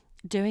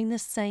doing the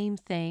same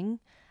thing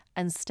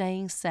and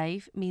staying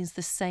safe means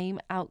the same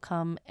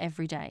outcome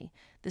every day,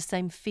 the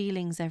same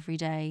feelings every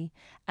day,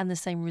 and the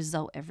same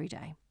result every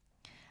day.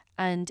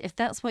 And if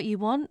that's what you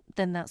want,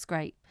 then that's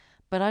great.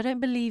 But I don't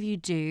believe you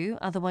do,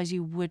 otherwise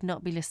you would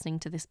not be listening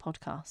to this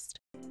podcast.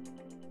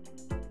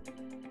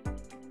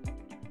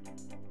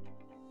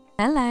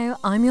 Hello,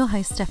 I'm your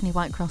host, Stephanie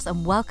Whitecross,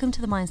 and welcome to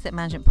the Mindset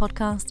Management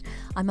Podcast.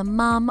 I'm a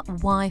mum,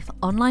 wife,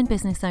 online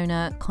business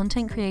owner,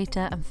 content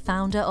creator, and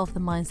founder of the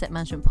Mindset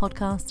Management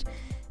Podcast.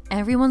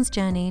 Everyone's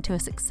journey to a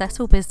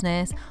successful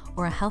business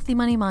or a healthy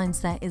money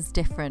mindset is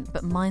different,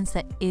 but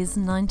mindset is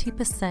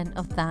 90%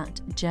 of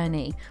that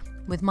journey.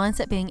 With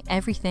mindset being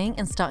everything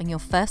and starting your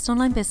first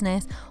online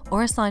business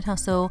or a side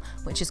hustle,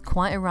 which is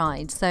quite a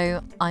ride.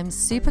 So I'm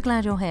super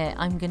glad you're here.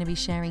 I'm going to be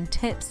sharing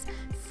tips,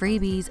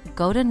 freebies,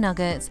 golden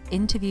nuggets,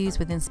 interviews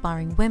with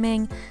inspiring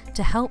women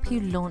to help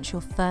you launch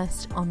your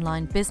first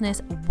online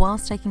business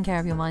whilst taking care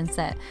of your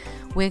mindset.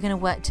 We're going to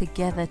work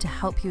together to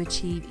help you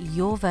achieve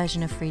your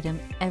version of freedom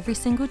every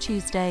single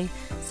Tuesday.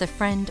 So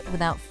friend,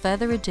 without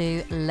further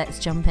ado, let's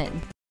jump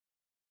in.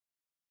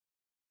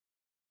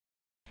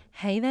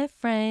 Hey there,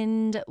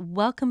 friend.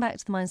 Welcome back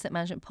to the Mindset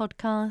Management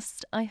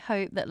Podcast. I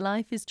hope that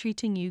life is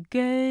treating you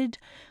good.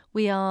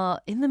 We are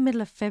in the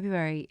middle of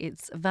February.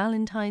 It's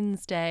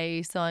Valentine's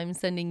Day, so I'm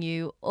sending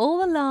you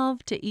all the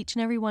love to each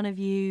and every one of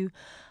you.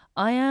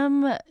 I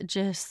am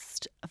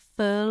just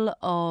full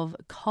of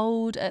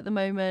cold at the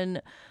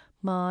moment.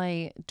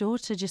 My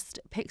daughter just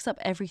picks up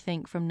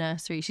everything from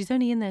nursery. She's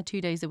only in there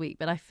 2 days a week,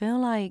 but I feel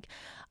like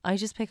I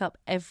just pick up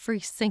every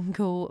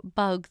single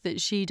bug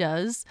that she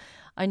does.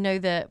 I know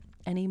that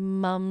any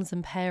mums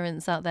and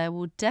parents out there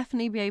will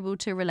definitely be able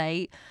to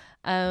relate.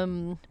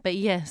 But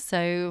yeah,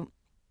 so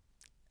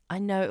I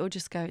know it'll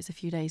just go, it's a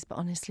few days, but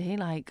honestly,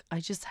 like,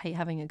 I just hate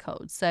having a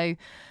cold. So,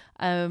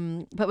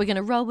 but we're going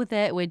to roll with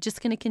it. We're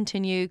just going to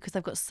continue because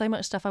I've got so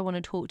much stuff I want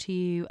to talk to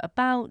you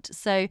about.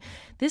 So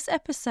this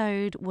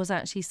episode was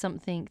actually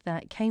something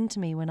that came to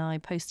me when I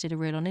posted a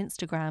reel on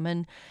Instagram,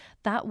 and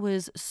that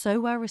was so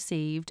well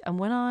received. And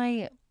when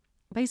I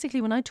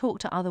talk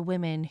to other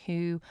women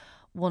who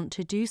want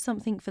to do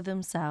something for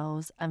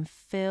themselves and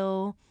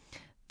feel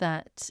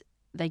that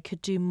they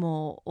could do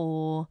more,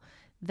 or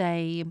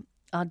they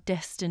are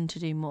destined to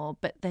do more,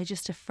 but they're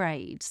just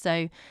afraid.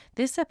 So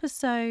this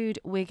episode,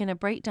 we're going to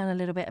break down a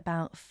little bit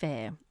about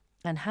fear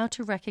and how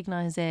to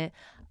recognize it,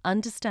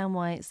 understand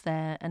why it's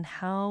there, and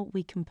how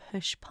we can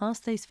push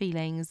past those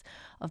feelings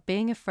of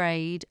being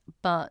afraid,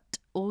 but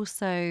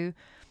also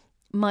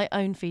my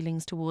own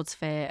feelings towards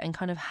fear and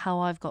kind of how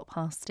I've got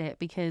past it,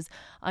 because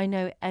I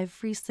know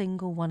every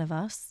single one of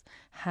us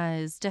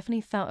has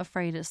definitely felt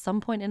afraid at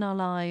some point in our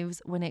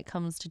lives when it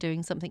comes to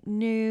doing something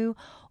new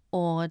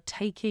or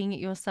taking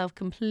yourself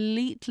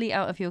completely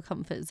out of your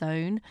comfort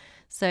zone.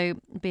 So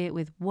be it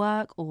with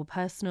work or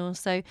personal.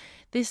 So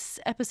this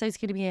episode is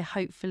going to be here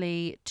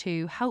hopefully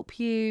to help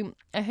you.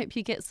 I hope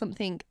you get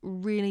something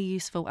really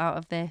useful out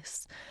of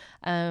this.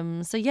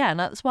 So yeah, and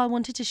that's why I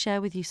wanted to share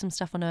with you some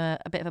stuff on a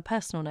bit of a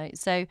personal note.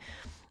 So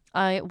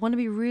I want to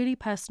be really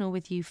personal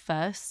with you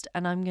first,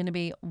 and I'm going to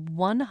be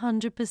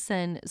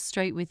 100%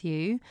 straight with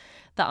you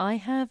that I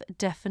have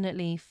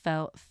definitely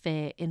felt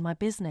fear in my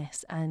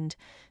business, and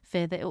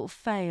fear that it will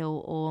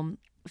fail, or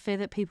fear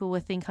that people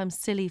will think I'm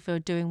silly for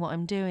doing what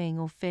I'm doing,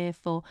 or fear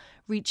for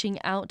reaching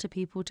out to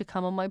people to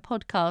come on my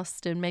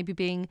podcast and maybe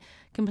being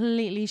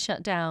completely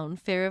shut down,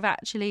 fear of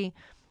actually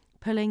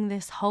pulling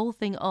this whole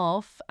thing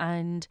off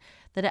and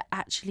that it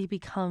actually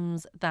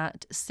becomes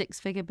that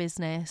 6-figure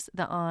business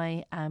that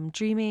I am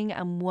dreaming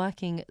and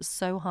working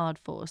so hard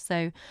for.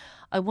 So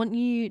I want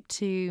you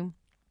to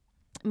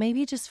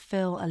maybe just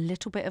feel a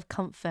little bit of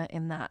comfort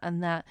in that,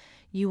 and that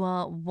you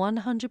are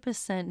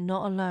 100%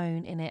 not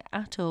alone in it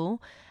at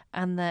all,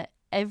 and that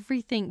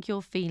everything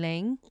you're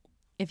feeling,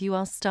 if you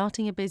are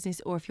starting a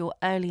business or if you're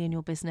early in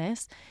your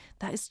business,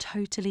 that is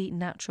totally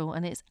natural,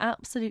 and it's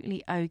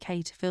absolutely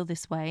okay to feel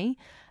this way,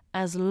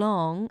 as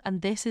long,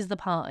 and this is the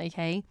part,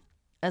 okay,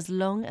 as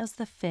long as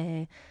the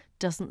fear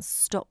doesn't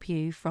stop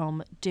you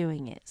from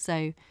doing it.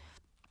 So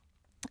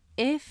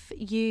if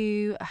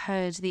you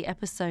heard the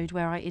episode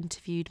where I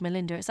interviewed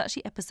Melinda, it's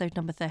actually episode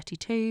number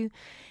 32.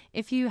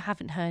 If you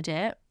haven't heard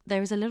it,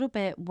 there is a little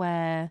bit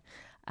where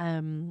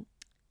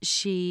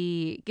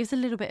she gives a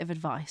little bit of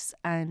advice.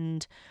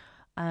 And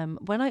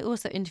when I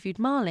also interviewed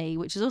Marley,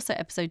 which is also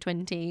episode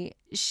 20,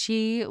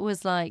 she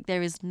was like,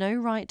 there is no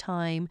right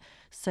time,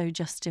 so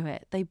just do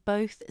it. They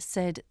both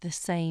said the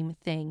same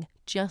thing,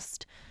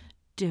 just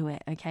do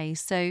it, okay?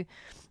 So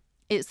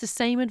it's the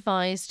same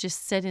advice,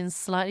 just said in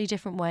slightly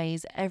different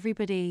ways.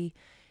 Everybody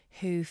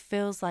who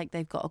feels like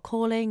they've got a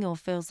calling, or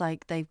feels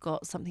like they've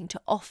got something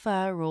to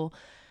offer, or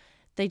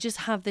they just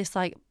have this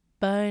like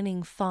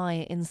burning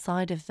fire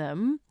inside of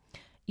them,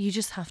 you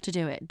just have to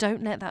do it.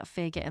 Don't let that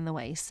fear get in the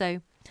way.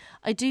 So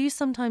I do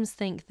sometimes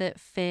think that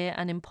fear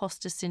and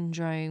imposter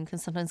syndrome can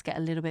sometimes get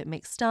a little bit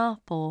mixed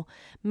up, or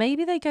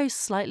maybe they go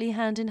slightly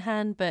hand in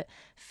hand, but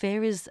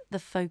fear is the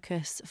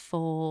focus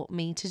for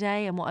me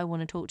today and what I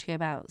want to talk to you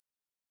about.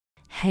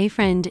 Hey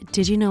friend,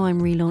 did you know I'm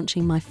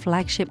relaunching my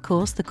flagship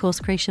course, the Course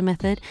Creation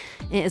Method?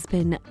 It has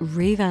been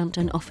revamped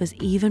and offers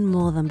even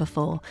more than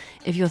before.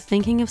 If you're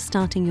thinking of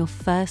starting your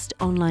first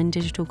online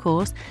digital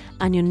course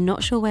and you're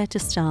not sure where to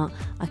start,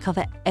 I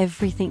cover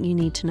everything you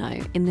need to know.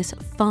 In this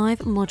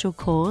 5-module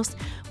course,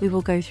 we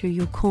will go through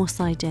your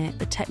course idea,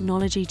 the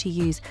technology to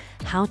use,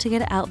 how to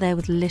get it out there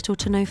with little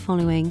to no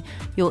following,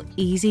 your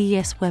easy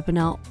yes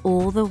webinar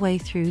all the way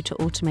through to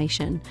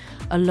automation,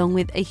 along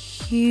with a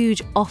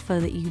huge offer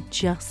that you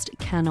just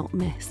cannot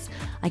miss.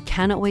 I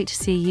cannot wait to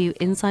see you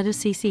inside of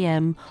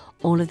CCM.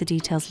 All of the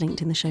details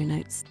linked in the show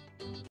notes.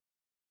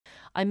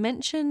 I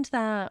mentioned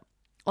that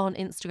on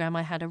Instagram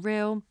I had a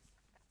reel.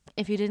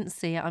 If you didn't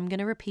see it, I'm going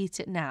to repeat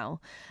it now.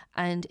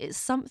 And it's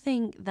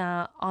something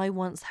that I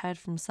once heard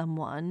from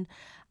someone,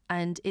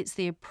 and it's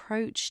the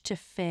approach to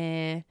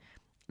fear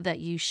that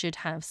you should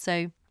have.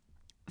 So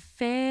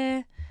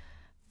fear,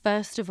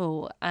 first of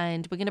all,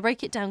 and we're going to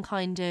break it down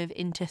kind of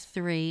into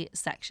 3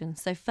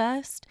 sections. So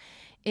first,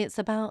 it's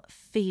about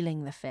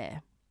feeling the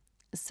fear.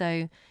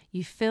 So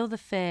you feel the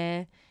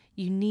fear,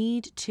 you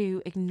need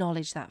to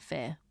acknowledge that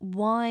fear.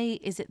 Why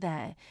is it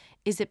there?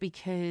 Is it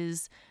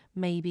because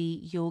maybe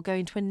you're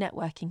going to a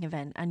networking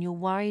event and you're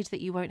worried that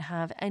you won't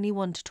have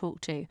anyone to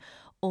talk to,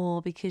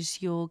 or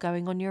because you're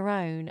going on your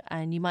own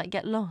and you might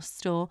get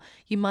lost, or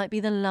you might be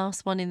the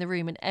last one in the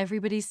room and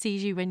everybody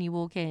sees you when you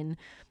walk in?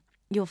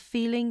 You're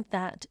feeling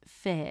that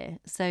fear.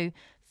 So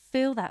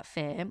feel that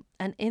fear.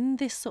 And in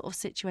this sort of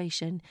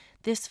situation,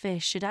 this fear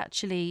should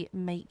actually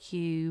make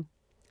you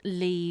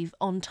leave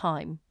on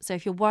time. So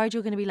if you're worried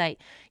you're going to be late,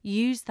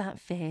 use that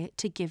fear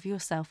to give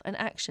yourself an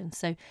action.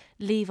 So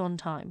leave on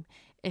time.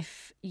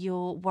 If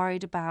you're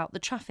worried about the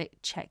traffic,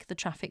 check the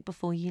traffic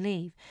before you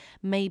leave.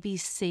 Maybe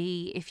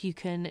see if you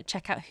can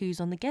check out who's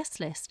on the guest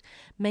list.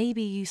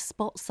 Maybe you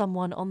spot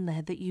someone on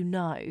there that you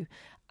know,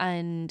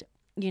 and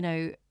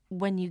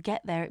when you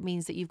get there, it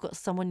means that you've got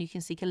someone you can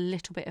seek a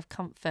little bit of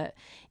comfort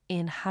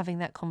in having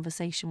that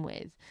conversation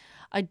with.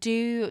 I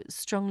do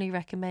strongly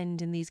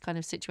recommend in these kind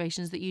of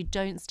situations that you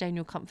don't stay in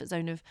your comfort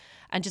zone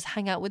and just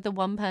hang out with the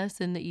one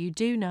person that you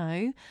do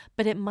know,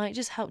 but it might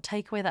just help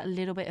take away that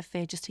little bit of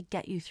fear just to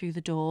get you through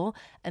the door,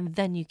 and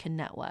then you can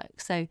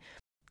network. So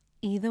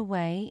either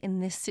way,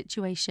 in this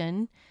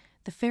situation,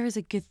 the fear is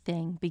a good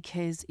thing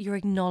because you're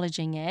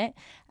acknowledging it.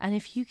 And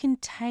if you can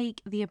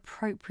take the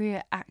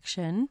appropriate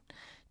action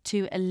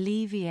to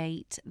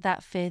alleviate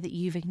that fear that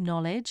you've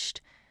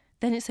acknowledged,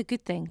 then it's a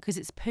good thing because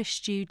it's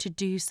pushed you to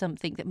do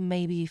something that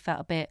maybe you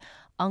felt a bit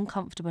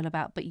uncomfortable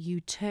about, but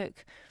you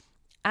took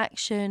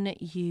action,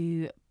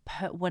 you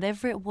put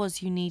whatever it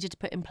was you needed to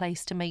put in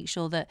place to make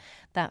sure that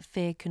that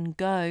fear can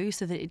go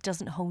so that it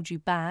doesn't hold you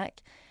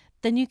back.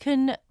 Then you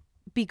can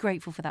be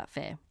grateful for that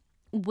fear,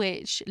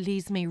 which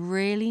leads me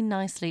really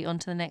nicely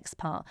onto the next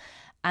part.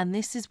 And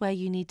this is where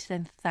you need to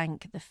then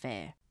thank the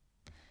fear.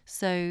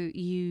 So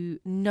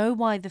you know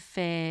why the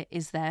fear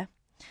is there.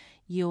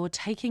 You're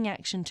taking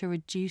action to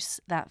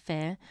reduce that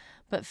fear,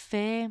 but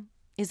fear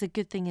is a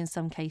good thing in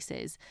some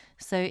cases.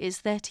 So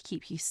it's there to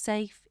keep you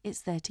safe.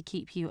 It's there to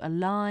keep you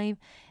alive.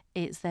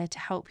 It's there to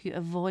help you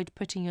avoid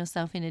putting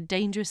yourself in a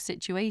dangerous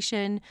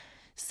situation.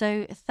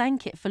 So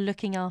thank it for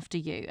looking after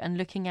you and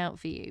looking out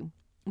for you.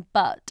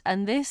 But,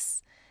 and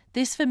this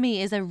for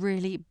me is a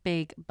really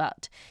big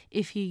but,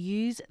 if you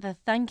use the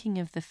thanking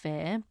of the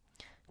fear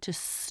to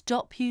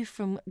stop you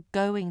from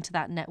going to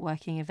that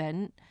networking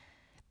event,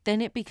 then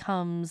it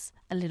becomes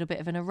a little bit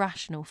of an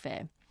irrational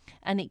fear,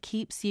 and it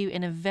keeps you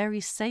in a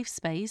very safe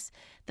space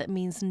that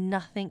means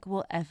nothing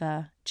will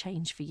ever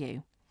change for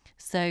you.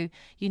 So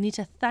you need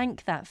to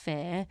thank that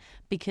fear,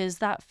 because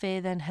that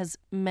fear then has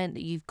meant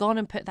that you've gone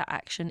and put that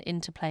action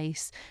into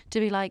place to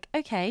be like,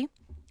 okay,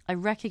 I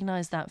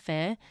recognize that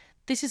fear.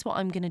 This is what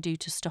I'm going to do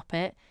to stop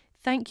it.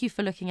 Thank you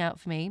for looking out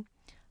for me.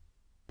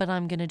 But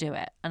I'm going to do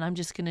it, and I'm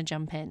just going to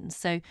jump in.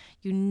 So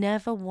you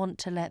never want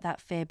to let that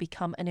fear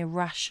become an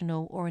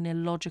irrational or an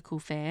illogical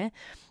fear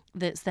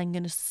that's then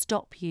going to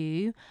stop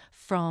you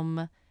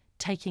from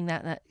taking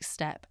that next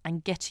step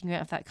and getting you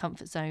out of that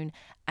comfort zone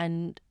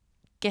and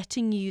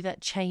getting you that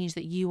change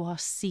that you are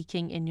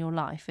seeking in your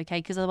life, okay?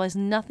 Because otherwise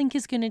nothing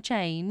is going to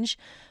change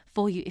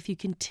for you if you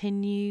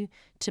continue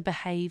to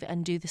behave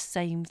and do the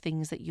same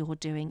things that you're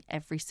doing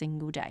every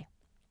single day.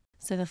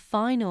 So the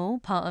final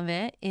part of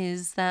it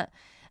is that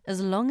as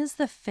long as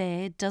the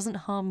fear doesn't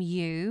harm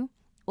you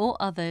or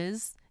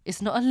others, it's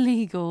not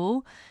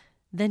illegal,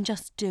 then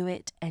just do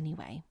it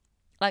anyway.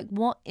 Like,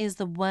 what is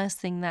the worst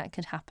thing that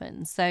could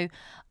happen? So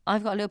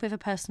I've got a little bit of a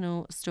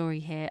personal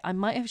story here. I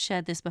might have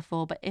shared this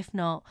before, but if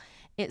not,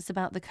 it's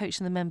about the Coach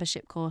and the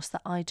Membership course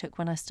that I took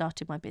when I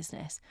started my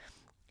business.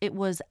 It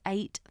was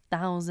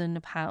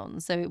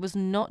 £8,000. So it was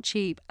not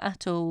cheap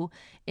at all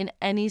in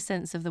any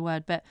sense of the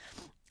word, but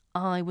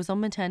I was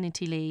on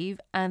maternity leave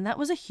and that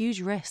was a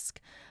huge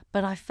risk,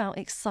 but I felt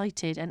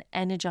excited and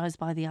energized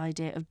by the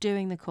idea of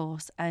doing the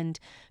course and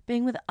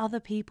being with other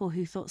people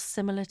who thought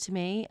similar to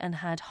me and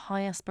had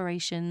high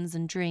aspirations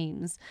and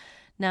dreams.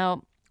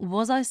 Now,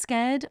 was I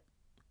scared?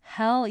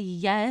 Hell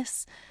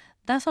yes.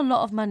 That's a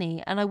lot of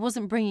money, and I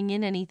wasn't bringing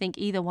in anything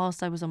either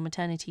whilst I was on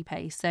maternity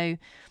pay. So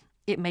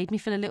it made me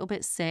feel a little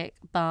bit sick,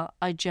 but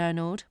I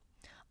journaled.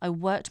 I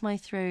worked my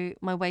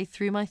way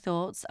through my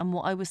thoughts and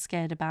what I was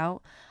scared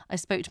about. I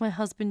spoke to my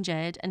husband,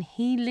 Jed, and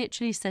he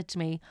literally said to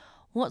me,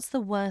 what's the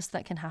worst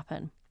that can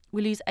happen?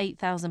 We lose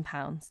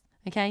 £8,000.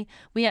 Okay.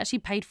 We actually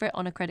paid for it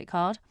on a credit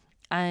card,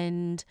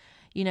 and,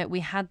 you know,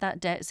 we had that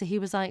debt. So he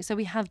was like, so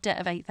we have debt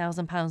of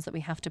 £8,000 that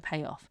we have to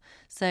pay off.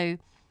 So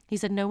he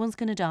said, no one's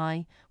going to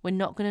die. We're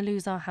not going to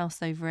lose our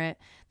house over it.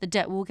 The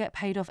debt will get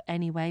paid off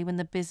anyway when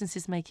the business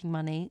is making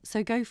money.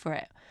 So go for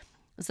it.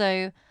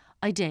 So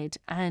I did,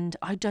 and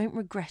I don't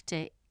regret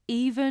it.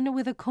 Even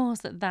with a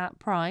course at that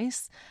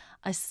price,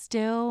 I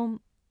still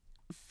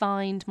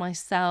find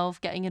myself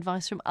getting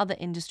advice from other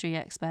industry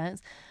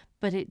experts,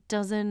 but it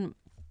doesn't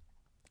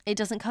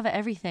cover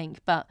everything.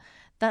 But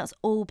that's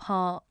all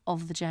part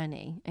of the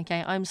journey.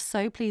 Okay, I'm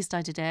so pleased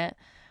I did it.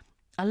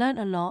 I learned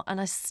a lot,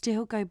 and I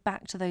still go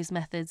back to those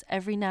methods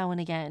every now and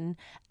again,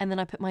 and then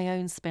I put my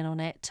own spin on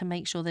it to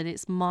make sure that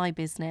it's my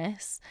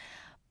business,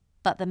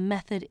 but the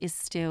method is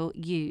still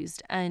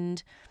used.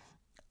 And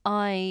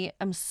I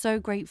am so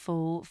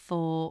grateful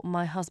for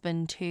my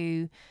husband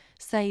to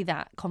say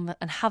that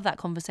and have that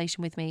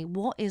conversation with me.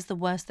 What is the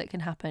worst that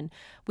can happen?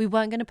 We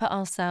weren't going to put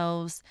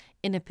ourselves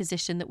in a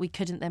position that we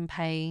couldn't then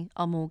pay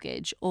our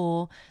mortgage,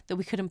 or that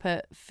we couldn't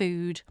put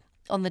food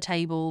on the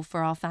table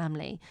for our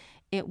family.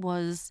 It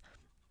was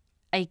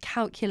a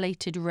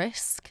calculated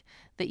risk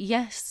that,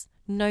 yes,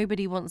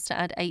 nobody wants to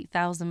add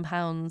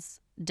 £8,000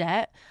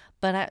 debt,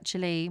 but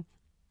actually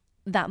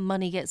that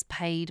money gets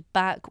paid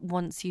back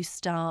once you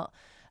start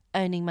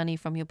earning money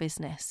from your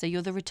business. So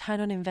the return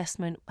on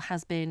investment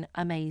has been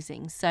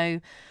amazing.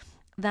 So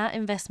that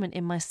investment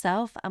in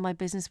myself and my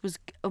business was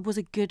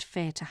a good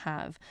fear to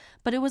have,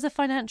 but it was a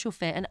financial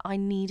fear, and I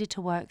needed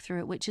to work through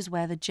it, which is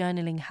where the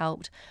journaling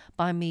helped,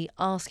 by me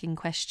asking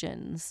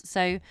questions.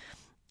 So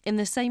in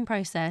the same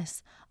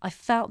process, I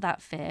felt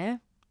that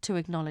fear to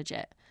acknowledge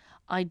it.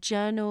 I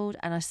journaled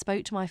and I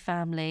spoke to my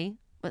family.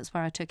 That's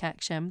where I took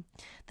action.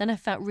 Then I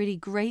felt really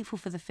grateful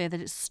for the fear,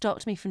 that it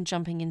stopped me from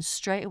jumping in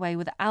straight away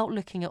without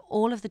looking at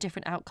all of the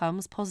different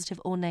outcomes,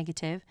 positive or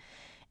negative.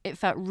 It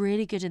felt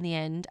really good in the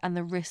end, and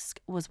the risk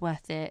was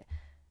worth it.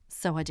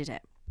 So I did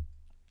it.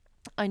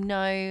 I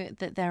know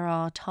that there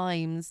are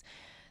times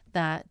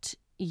that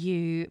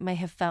you may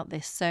have felt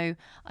this. So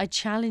I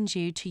challenge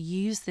you to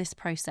use this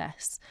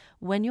process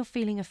when you're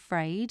feeling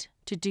afraid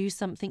to do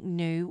something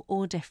new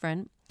or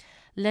different.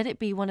 Let it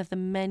be one of the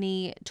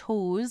many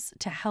tools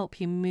to help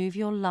you move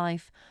your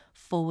life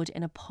forward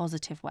in a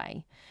positive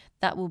way.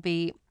 That will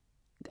be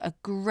a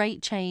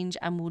great change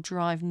and will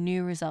drive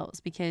new results,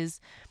 because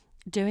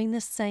doing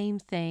the same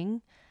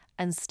thing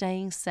and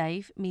staying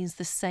safe means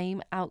the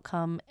same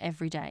outcome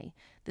every day,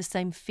 the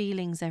same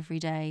feelings every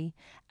day,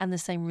 and the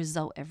same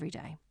result every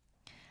day.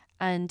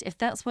 And if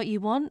that's what you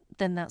want,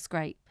 then that's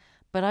great.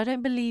 But I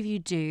don't believe you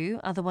do,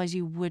 otherwise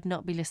you would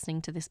not be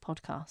listening to this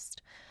podcast.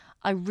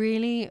 I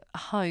really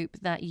hope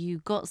that you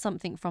got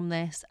something from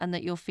this, and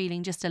that you're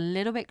feeling just a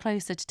little bit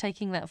closer to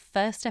taking that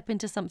first step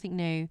into something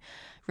new.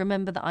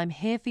 Remember that I'm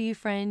here for you,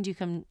 friend. You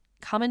can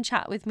come and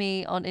chat with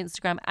me on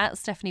Instagram at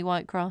Stephanie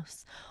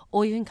Whitecross,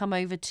 or you can come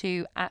over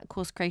to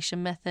 @Course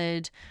Creation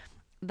Method.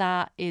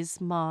 That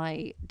is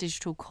my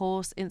digital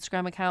course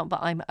Instagram account, but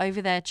I'm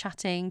over there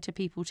chatting to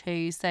people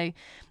too. So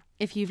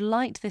if you've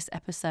liked this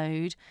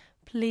episode,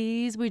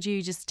 please would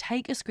you just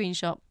take a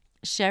screenshot,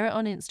 share it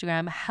on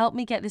Instagram, help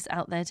me get this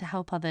out there to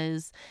help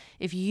others.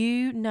 If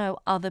you know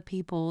other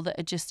people that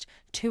are just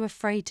too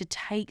afraid to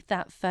take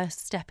that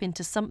first step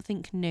into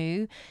something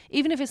new,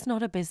 even if it's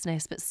not a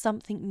business, but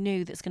something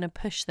new that's going to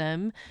push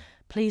them,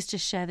 please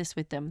just share this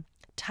with them.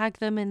 Tag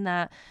them in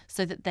that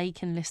so that they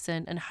can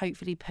listen and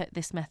hopefully put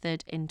this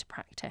method into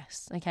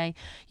practice. Okay.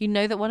 You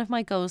know that one of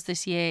my goals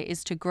this year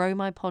is to grow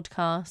my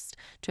podcast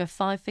to a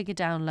 5-figure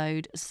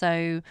download.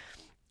 So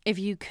if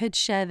you could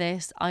share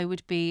this, I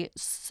would be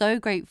so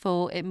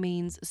grateful. It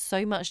means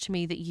so much to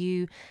me that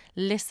you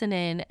listen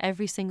in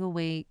every single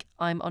week.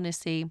 I'm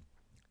honestly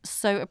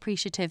so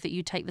appreciative that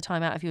you take the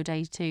time out of your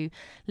day to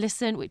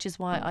listen, which is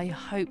why I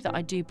hope that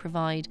I do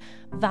provide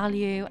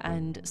value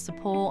and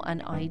support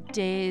and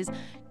ideas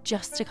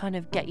just to kind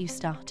of get you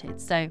started.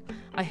 So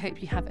I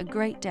hope you have a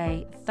great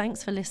day.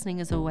 Thanks for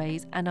listening as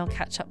always, and I'll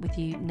catch up with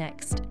you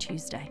next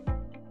Tuesday.